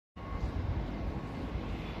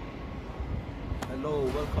Hello,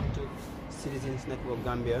 welcome to Citizens Network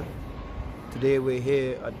Gambia. Today we're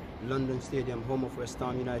here at London Stadium, home of West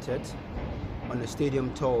Ham United, on the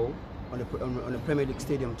stadium tour, on the Premier League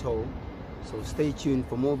stadium tour. So stay tuned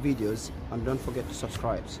for more videos and don't forget to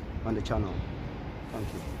subscribe on the channel. Thank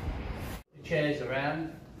you. The chairs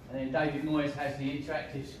around, and then David Moyes has the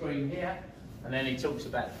interactive screen here, and then he talks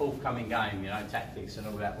about the forthcoming game, you know, tactics and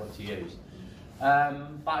all that, what to use.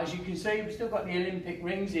 But as you can see, we've still got the Olympic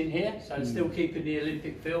rings in here, so it's still keeping the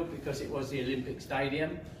Olympic feel because it was the Olympic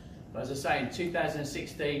Stadium. But as I say, in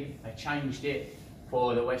 2016, they changed it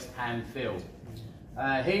for the West Ham field.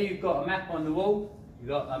 Here you've got a map on the wall. You've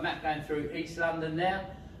got a map going through East London now,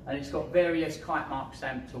 and it's got various kite marks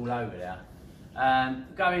stamped all over there.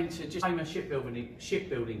 Going to just name a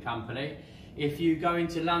shipbuilding company. If you go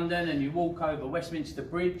into London and you walk over Westminster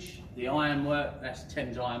Bridge, the ironwork, that's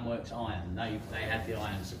Thames Ironworks iron. They had the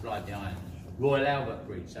iron, supplied the iron. Royal Albert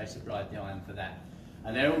Bridge, they supplied the iron for that.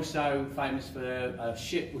 And they're also famous for a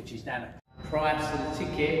ship which is down at price of the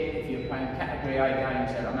ticket. If you're playing Category A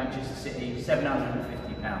games at Manchester City,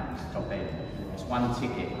 £750 top end. It's one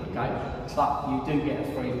ticket, okay? But you do get a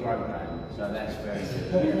free programme, so that's very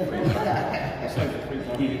good. You get a free programme. It's like a free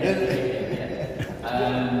programme.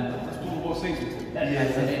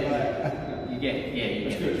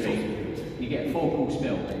 You get a 4-course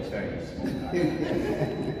meal, but it's very small.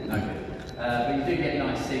 No good. But you do get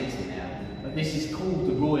nice seats in there. But this is called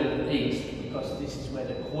the Royal East because this is where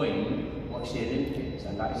the Queen watched the Olympics.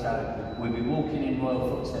 Okay, so we'll be walking in royal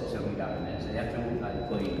footsteps when we go in there. So you have to walk like the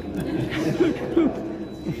Queen.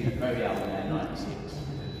 She's very old now, 96.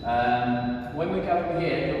 When we go over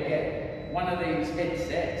here, you'll get one of these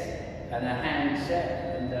headsets and a handset.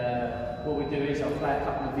 And what we do is I'll play a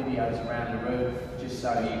couple of videos around the room just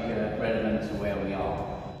so you get relevant to where we are.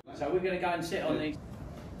 So we're going to go and sit on these.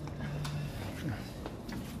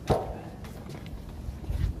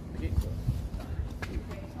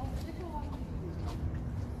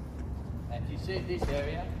 And you see this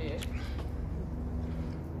area here.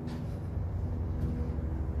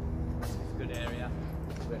 This is a good area.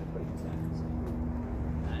 This is where the Queen stands.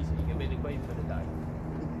 And so you can be the Queen for the day.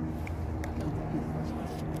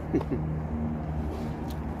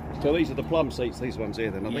 So these are the plum seats, these ones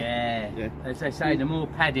here then, aren't they? Yeah. As they say, the more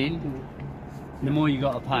padding, the more you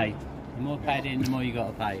got to pay. The more padding, the more you got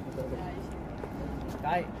to pay.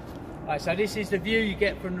 Okay. Right, so this is the view you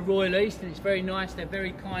get from the Royal East, and it's very nice. They've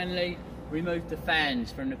very kindly removed the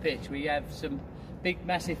fans from the pitch. We have some big,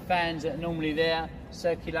 massive fans that are normally there,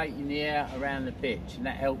 circulating the air around the pitch, and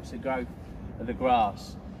that helps the growth of the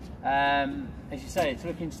grass. As you say, it's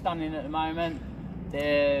looking stunning at the moment.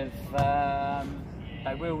 They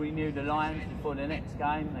will renew the lines before the next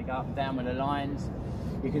game. They go up and down with the lines.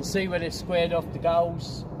 You can see where they've squared off the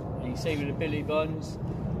goals. And you see with the Billy Bonds.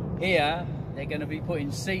 Here, they're going to be putting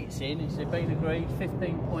seats in. It's been agreed,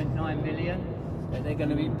 15.9 million. But they're going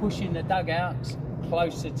to be pushing the dugouts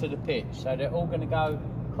closer to the pitch. So they're all going to go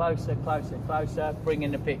closer, closer, closer,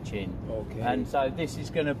 bringing the pitch in. Okay. And so this is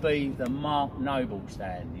going to be the Mark Noble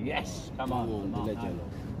stand. Yes, come on, Mark Noble.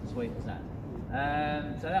 Sweet as that.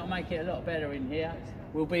 So that'll make it a lot better in here.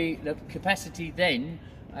 Will be the capacity then,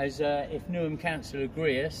 as if Newham Council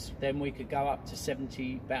agree us, then we could go up to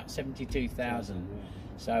about 72,000.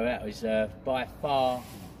 So that was by far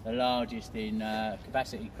the largest in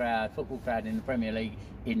capacity crowd, football crowd in the Premier League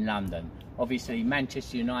in London. Obviously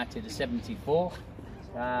Manchester United are 74,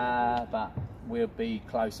 but we'll be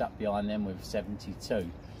close up behind them with 72.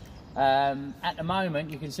 At the moment,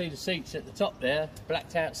 you can see the seats at the top there,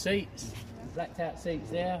 blacked out seats. Blacked out seats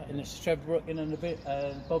there in the Trevor Brooklyn and the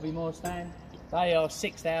Bobby Moore stand. They are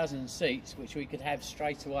 6,000 seats which we could have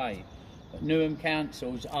straight away. But Newham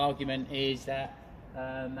Council's argument is that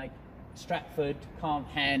Stratford can't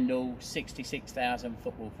handle 66,000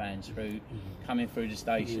 football fans coming through the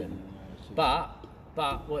station. But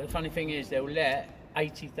what the funny thing is, they'll let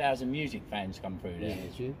 80,000 music fans come through there.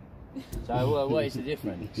 So what is the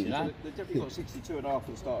difference, you know? They've definitely got 62 and a half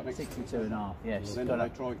at the start next 62 and a half, yes. Then they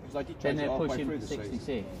try, because they did then change it they're halfway pushing through to the 66,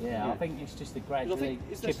 season. yeah. I think it's just a gradually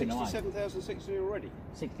Is there chipping away. 67,000 seats here already?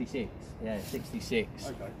 66, yeah, 66.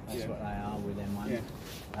 Okay, That's what they are with them ones. Yeah.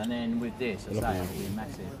 And then with this, I say, it'll be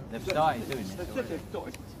massive. They've started doing this They said already. they've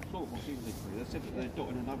dotted, they said that they're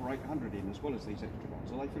dotting another 800 in as well as these extra ones.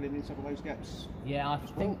 Are they filling in some of those gaps? Yeah, I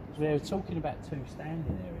think they're talking about 2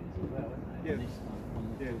 standing areas as well, aren't they? Yeah. On this one, on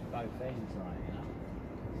both ends, right, you know.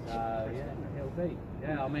 So, yeah, it'll be.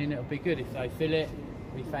 Yeah, I mean, it'll be good if they fill it.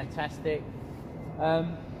 It'll be fantastic.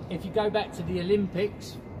 If you go back to the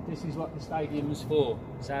Olympics, this is what the stadium was for.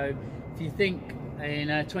 So, if you think in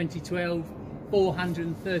 2012,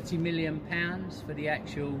 £430 million for the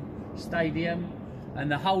actual stadium. And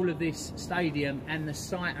the whole of this stadium and the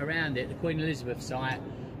site around it, the Queen Elizabeth site,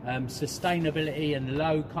 sustainability and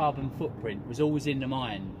low carbon footprint was always in the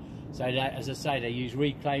mind. So that, as I say, they use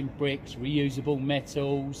reclaimed bricks, reusable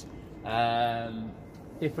metals,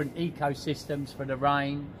 different ecosystems for the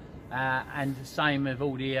rain, and the same with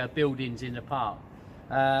all the buildings in the park.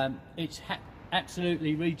 It's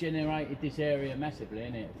absolutely regenerated this area massively,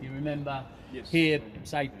 isn't it? If you remember, yes, here,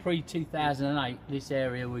 say pre-2008, this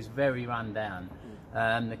area was very run down.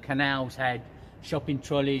 The canals had shopping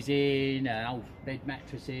trolleys in, old bed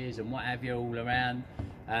mattresses and what have you all around,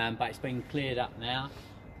 but it's been cleared up now.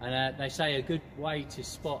 And they say a good way to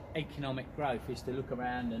spot economic growth is to look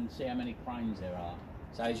around and see how many cranes there are.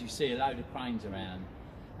 So as you see a load of cranes around.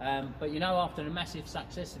 But you know, after the massive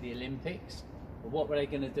success of the Olympics, what were they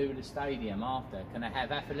going to do with the stadium after? Can they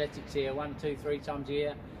have athletics here 1, 2, 3 times a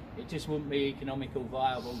year? It just wouldn't be economical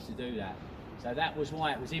viable to do that. So that was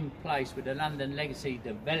why it was in place with the London Legacy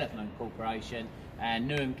Development Corporation and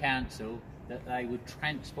Newham Council that they would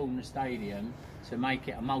transform the stadium to make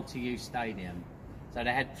it a multi-use stadium. So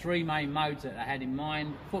they had 3 main modes that they had in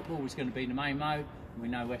mind. Football was going to be the main mode. We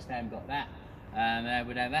know West Ham got that. They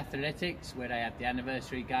would have athletics, where they have the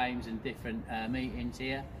anniversary games and different meetings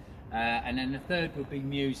here. And then the third would be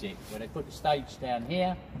music, where they put the stage down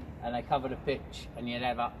here and they cover the pitch, and you'd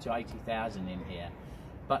have up to 80,000 in here.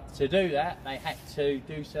 But to do that, they had to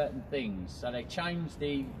do certain things. So they changed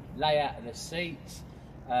the layout of the seats.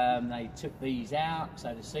 They took these out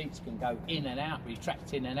so the seats can go in and out,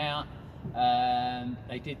 retract in and out.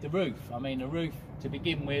 They did the roof. I mean, the roof to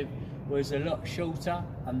begin with was a lot shorter,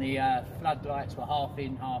 and the floodlights were half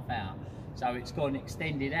in, half out. So it's gone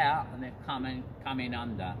extended out, and they've come in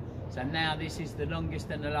under. So now this is the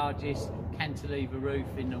longest and the largest cantilever roof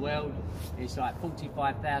in the world. It's like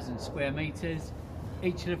 45,000 square metres.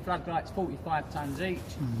 Each of the floodlights 45 tonnes each,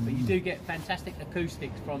 but you do get fantastic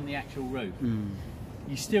acoustics from the actual roof.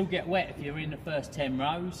 You still get wet if you're in the first 10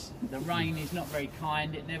 rows. The rain is not very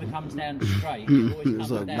kind. It never comes down straight. It always comes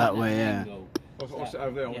down that way, yeah. I sit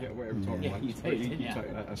over there, I'll get wet every time. Yeah, you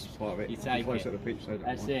take that, that's part of it. You take it. At the pitch, so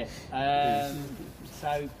that's it.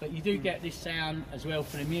 So, but you do get this sound as well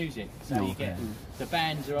for the music. So you get the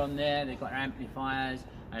bands are on there. They've got their amplifiers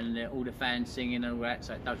and all the fans singing and all that.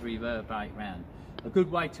 So it does reverberate round. A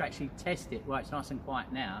good way to actually test it, while it's nice and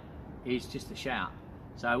quiet now, is just to shout.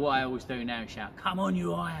 So what I always do now is shout, "Come on,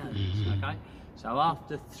 you Irons!" Okay. So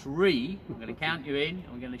after 3, I'm going to count you in,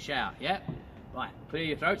 and we're going to shout. Yeah. Right. Clear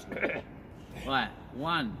your throats. Right.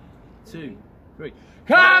 1, 2, 3.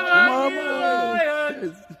 Come on, you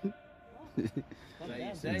Irons! So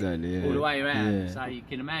you see, exactly, yeah. All the way around. Yeah. So you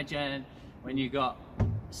can imagine when you got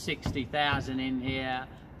 60,000 in here,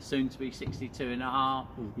 soon to be 62.5,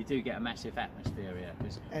 you do get a massive atmosphere here.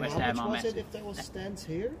 And West how Ham much are was massive. it if there was stands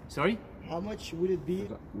here? Sorry? How much would it be?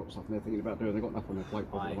 Not something they're thinking about doing. They've got enough on their plate.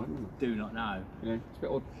 I do not know. Yeah, it's a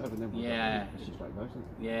bit odd having them. Yeah. It's just like it goes, isn't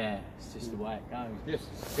it? Yeah, it's just the way it goes.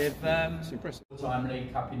 Yes. They've it's impressive. Time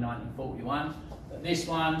League Cup in 1941. But this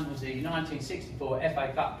one was the 1964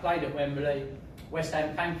 FA Cup, played at Wembley. West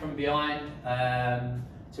Ham came from behind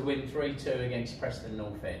to win 3-2 against Preston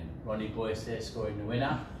North End. Ronnie Boyce there scoring the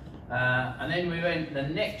winner. And then we went the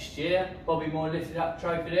next year, Bobby Moore lifted up the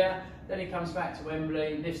trophy there. Then he comes back to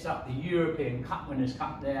Wembley, lifts up the European Cup Winners'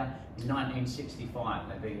 Cup there in 1965.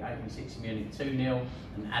 They beat 1860 Munich 2-0,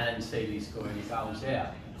 and Alan Seeley scoring his goals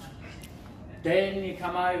there. Then you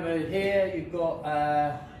come over here, you've got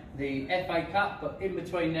the FA Cup, but in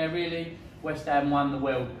between there really, West Ham won the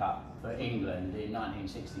World Cup for England in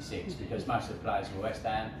 1966, because most of the players were West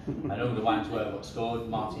Ham, and all the ones were what scored,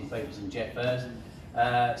 Martin Peters and Jet Furs.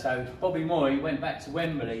 So Bobby Moore, he went back to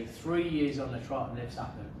Wembley 3 years on the trot and lifts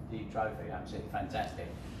up the trophy. Absolutely fantastic.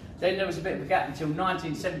 Then there was a bit of a gap until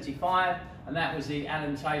 1975, and that was the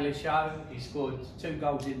Alan Taylor show. He scored 2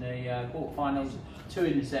 goals in the quarterfinals, 2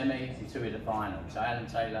 in the semi and 2 in the final. So Alan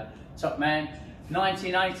Taylor, top man.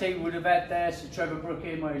 1980 would have had there Sir Trevor Brooke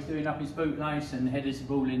in, where he's doing up his bootlace and headers the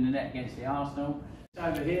ball in the net against the Arsenal.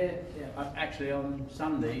 Over here, actually on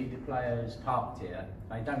Sunday, the players parked here.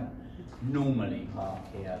 They don't normally park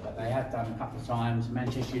here, but they have done a couple of times.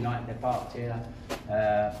 Manchester United, they parked here,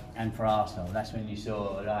 and for Arsenal, that's when you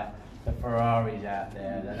saw like the Ferraris out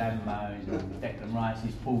there, the Lambos, and Declan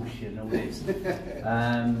Rice's Porsche and all this.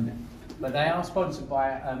 But they are sponsored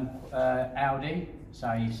by Audi,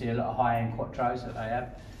 so you see a lot of high-end Quattros that they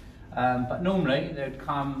have. But normally they'd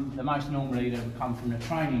come, they would come from the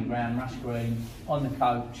training ground, Rush Green, on the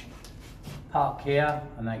coach, park here,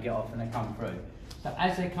 and they get off and they come through. So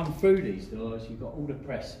as they come through these doors, you've got all the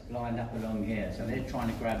press lined up along here. So they're trying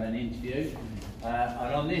to grab an interview.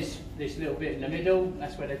 And on this little bit in the middle,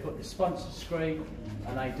 that's where they put the sponsor screen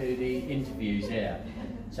and they do the interviews there.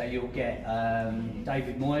 So you'll get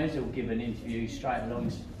David Moyes who'll give an interview straight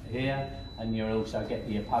along here, and you'll also get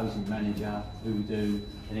the opposing manager who will do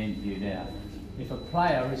an interview there. If a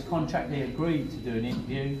player is contractually agreed to do an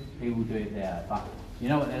interview, he will do it there. But you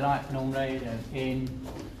know what they're like normally? They're in,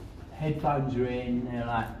 headphones are in,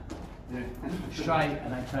 they're straight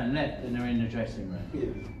and they turn left and they're in the dressing room.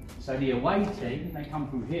 Yeah. So the away team, they come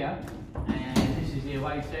through here, and this is the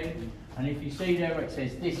away team. And if you see there where it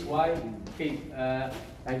says this way,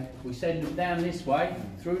 we send them down this way,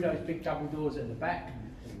 through those big double doors at the back,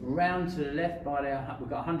 round to the left by there. We've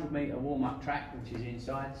got a 100-metre warm-up track which is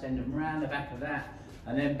inside, send them round the back of that,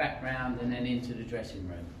 and then back round and then into the dressing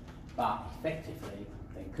room. But effectively,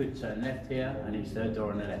 they could turn left here and it's third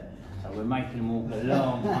door on the left. So we're making them walk a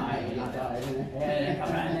long way. Yeah, they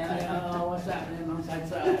come around there, oh, what's happening? I'm so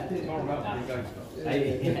tired.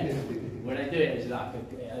 Well, they do it as like,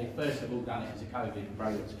 they first of all done it as a COVID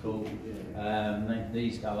break, it's called.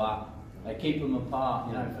 These go up. They keep them apart,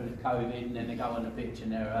 you know, for the COVID, and then they go on the pitch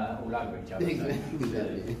and they're all over each other.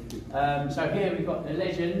 So here we've got the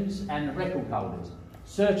legends and the record holders.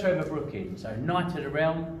 Sir Trevor Brooking, so Knight of the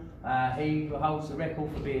Realm. He holds the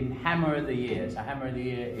record for being Hammer of the Year. So Hammer of the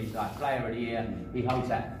Year is like Player of the Year. He holds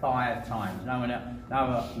that 5 times. No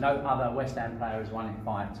other West Ham player has won it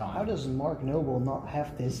 5 times. How does Mark Noble not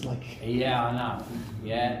have this? Like. Yeah, I know.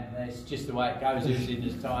 Yeah, it's just the way it goes. Who's in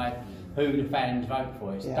this tie? Who the fans vote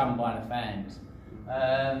for? It's done by the fans.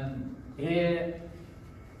 Here,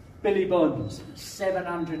 Billy Bonds,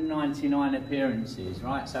 799 appearances.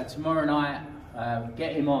 Right. So tomorrow night.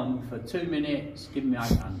 Get him on for 2 minutes, give him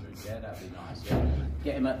 800, yeah, that'd be nice, yeah.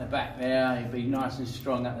 Get him at the back there, he'd be nice and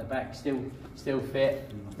strong at the back, still fit,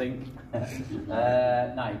 I think.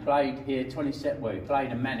 No, he played here he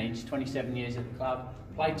played and managed 27 years at the club,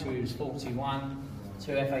 played till he was 41,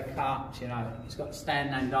 2 FA Cups, you know, he's got a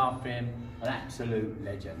stand named after him, an absolute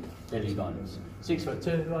legend, Billy Bonds.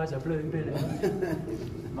 6'2", eyes are blue, Billy.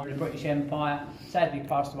 The British Empire, sadly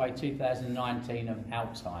passed away 2019 of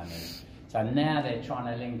Alzheimer's. So now they're trying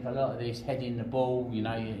to link a lot of this heading the ball, you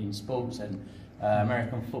know, in sports and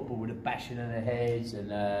American football with the bashing of the heads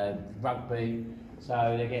and rugby.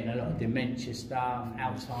 So they're getting a lot of dementia stuff,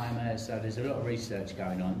 Alzheimer's, so there's a lot of research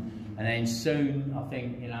going on. And then soon, I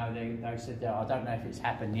think, you know, they said that, I don't know if it's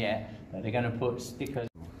happened yet, but they're going to put stickers.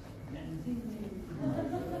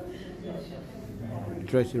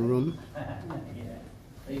 Dressing room. Yeah.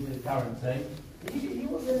 These are the current team. He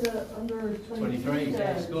was in the under 23,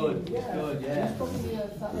 yeah, it's good, it's good, yeah. He's probably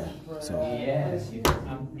So,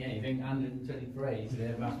 you think 123, so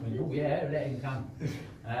there must be, oh yeah, let him come.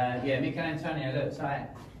 Yeah, Mikel Antonio looks like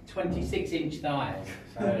 26-inch thighs,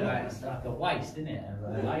 so like, it's like a waist, isn't it,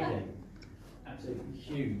 of a lady. Absolutely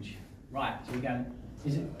huge. Right, so we go,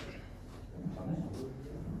 is it? Here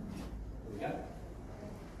we go.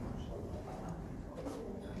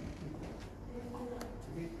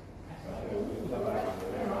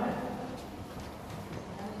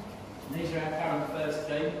 These are our current first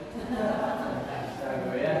team.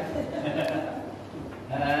 Over here.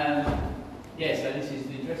 Yeah, so this is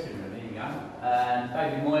the dressing room, there you go.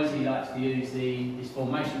 David Moyes, he likes to use this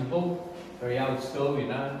formation ball, very old school, you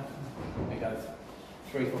know. We go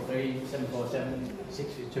 3-4-3, 7-4-7,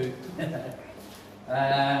 6-2.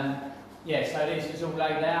 Yeah, so this is all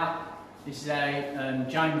laid out. This is a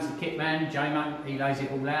James, the kit man, J-Mo, he lays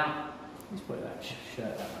it all out. Let's put that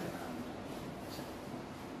shirt that way around.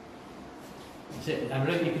 Have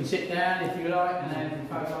a look, you can sit down if you like, and then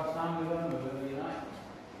photographs done with them, or whatever you like.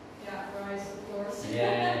 Yeah, rise, of course.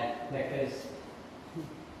 Yeah, Declan's.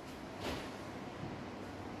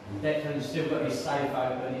 Declan's still got his safe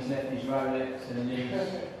open, he's left his Rolex and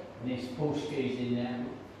his Porsche keys in there.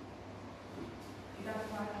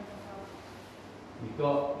 We've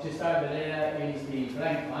got, just over there is the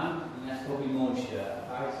blank one, and that's Bobby Moore's shirt.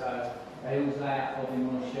 Okay, so they always lay out Bobby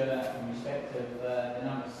Moore's shirt in respect of the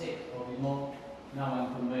number 6, Bobby Moore. No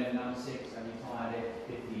one can wear the number 6, so he retired it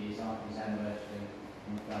 50 years after his anniversary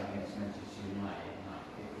and played against Manchester United in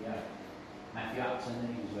 1958. Matthew Upton,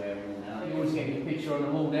 he was wearing them now. You always get a picture on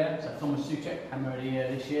the wall there. So Thomas Souček, Hammer of the Year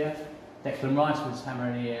this year. Declan Rice was Hammer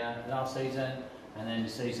of the Year last season, and then the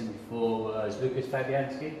season before was Lucas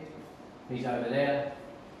Fabianski. He's over there.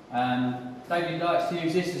 David likes to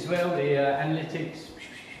use this as well, the analytics,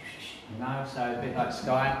 you know, so a bit like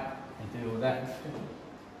Sky, they do all that.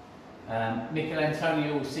 Mikel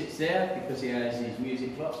Antonio sits there because he has his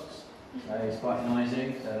music blocks, so it's quite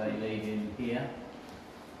noisy, so they leave him here.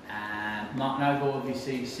 Mark Noble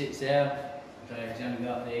obviously sits there. So he's only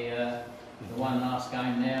got the one last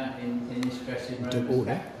game there in this dressing room.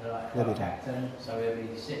 Like captain, so he'll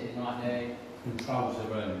be sitting right there, controls the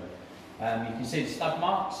room. You can see the stub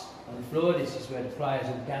marks on the floor. This is where the players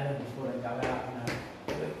will gather before they go out.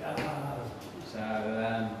 So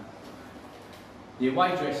the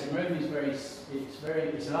away dressing room is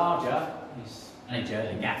it's larger. His manager,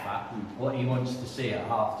 the gaffer, what he wants to see at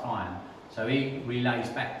half time. So he relays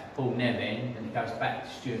back to Paul Nevin and it goes back to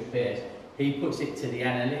Stuart Pearce. He puts it to the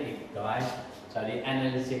analytic guys. So the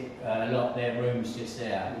analytic lot, their room's just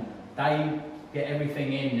there. They get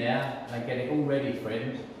everything in there. They get it all ready for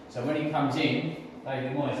him. So when he comes in,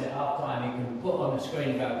 David Moyes at half time, he can put on the screen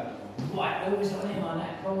and go, right, who was on him on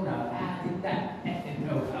that corner? How did that effing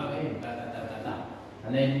go in?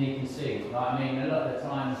 And then you can see, like, I mean, a lot of the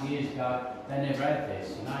times years ago, they never had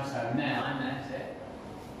this, you know, so now, and that's it.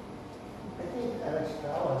 I think Alex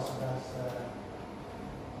Dallas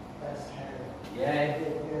that's Harry. Yeah.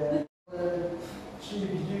 Chief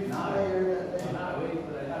Duke No. player that they No,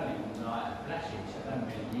 they don't even like flashes, so they don't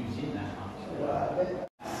really use in that much.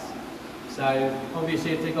 So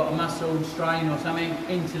obviously if they've got a muscle strain or something,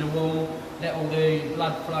 into the wall, let all the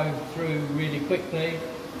blood flow through really quickly,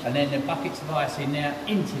 and then the buckets of ice in there,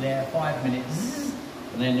 into there, 5 minutes,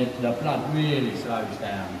 and then the blood really slows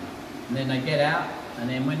down. And then they get out, and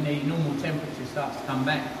then when the normal temperature starts to come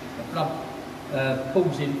back, the blood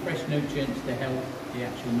pulls in fresh nutrients to help the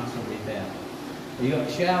actual muscle repair. So you've got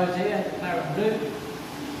the showers here, claret and blue.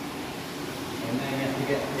 And then you have to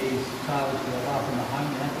get these towels to the bath in the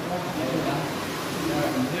home. There we go.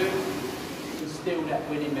 Claret and blue. Instill that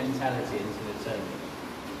winning mentality into the team.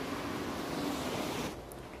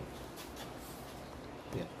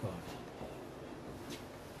 Yeah, go on.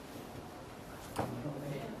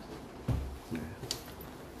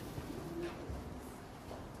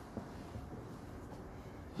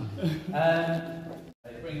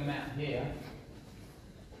 They bring them out here.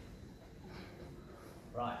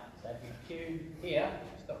 Right, so if you cue here,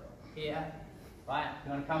 stop here. Right,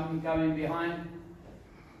 you want to go in behind?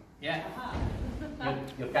 Yeah?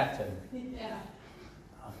 Your captain. Yeah.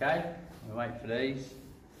 Okay, we'll wait for these.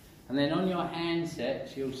 And then on your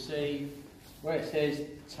handsets, you'll see where it says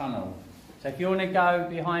tunnel. So if you want to go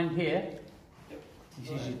behind here,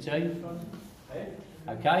 this is your team.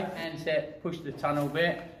 Okay, handset, push the tunnel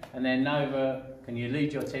bit, and then Nova, can you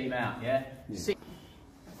lead your team out, yeah? Yeah.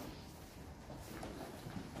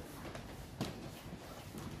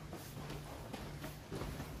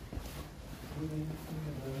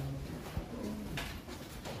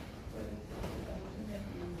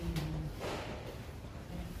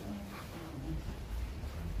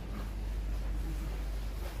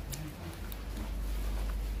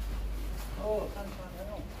 Oh, sunshine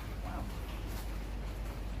at all. Wow.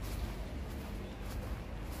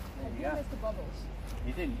 There you go. There's the bubbles.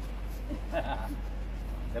 You didn't.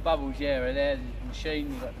 The bubbles, yeah, are there. The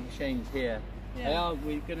machine, you've got the machines here. Yeah. They are.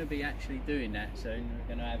 We're going to be actually doing that soon. We're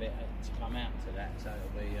going to have it to come out to that, so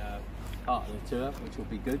it'll be part of the tour, which will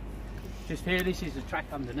be good. Just here, this is the track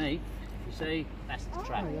underneath. You see, that's the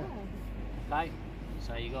track. Okay,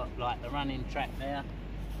 so you got like the running track there.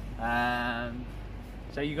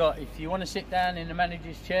 So you got, if you want to sit down in the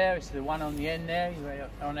manager's chair, it's the one on the end there. You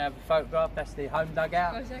want to have a photograph. That's the home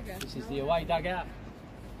dugout. This is the away dugout.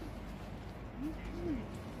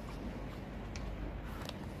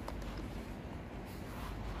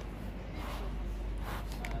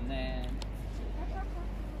 And then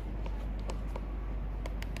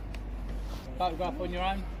photograph on your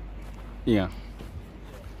own. Yeah.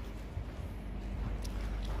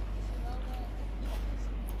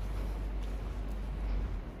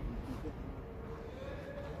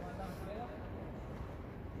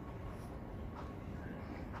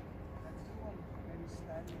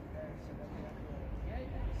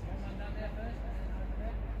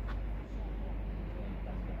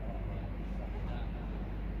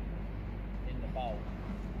 In the bowl.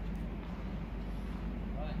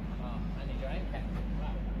 Right, I need your aim captain.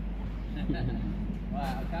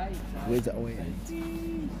 Right, okay. So Where's that way?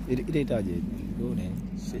 It ain't that yet. Go there.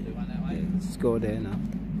 Sit. do one that way. Yeah, just go there now.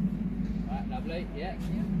 Right, lovely. Yeah.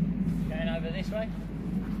 Going over this way.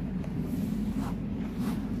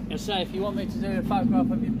 I'll say if you want me to do a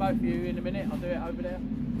photograph of you, both of you in a minute, I'll do it over there.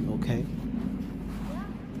 Okay.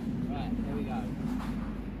 Right, here we go.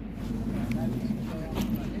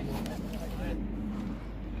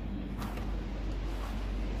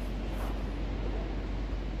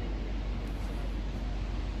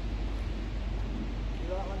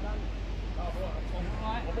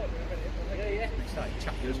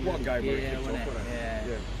 There's one game where Yeah, it kicks wasn't off, it? wasn't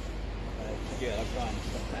it? Yeah. Yeah, I'll try and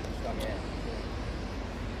stop that stuff.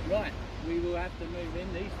 Yeah. Right, we will have to move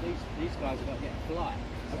in. These guys have got to get a flight.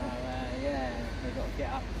 So yeah, they've got to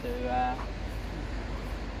get up to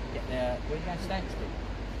get there. Where are you going to Stansted?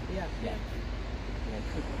 Yeah. Yeah. Yeah.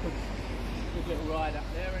 Good little ride up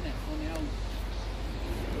there, isn't it? On the old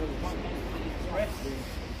express.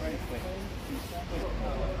 Very quick.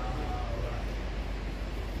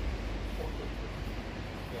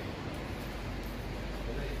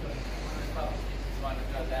 One that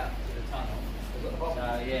goes out to the tunnel.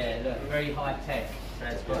 So yeah, look, very high tech. So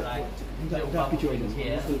it's got like little bubble things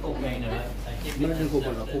here, volcano. So give it the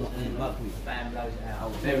fan blows it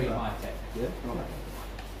out. Very high tech. Yeah.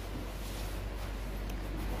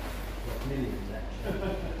 Millions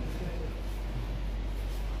actually.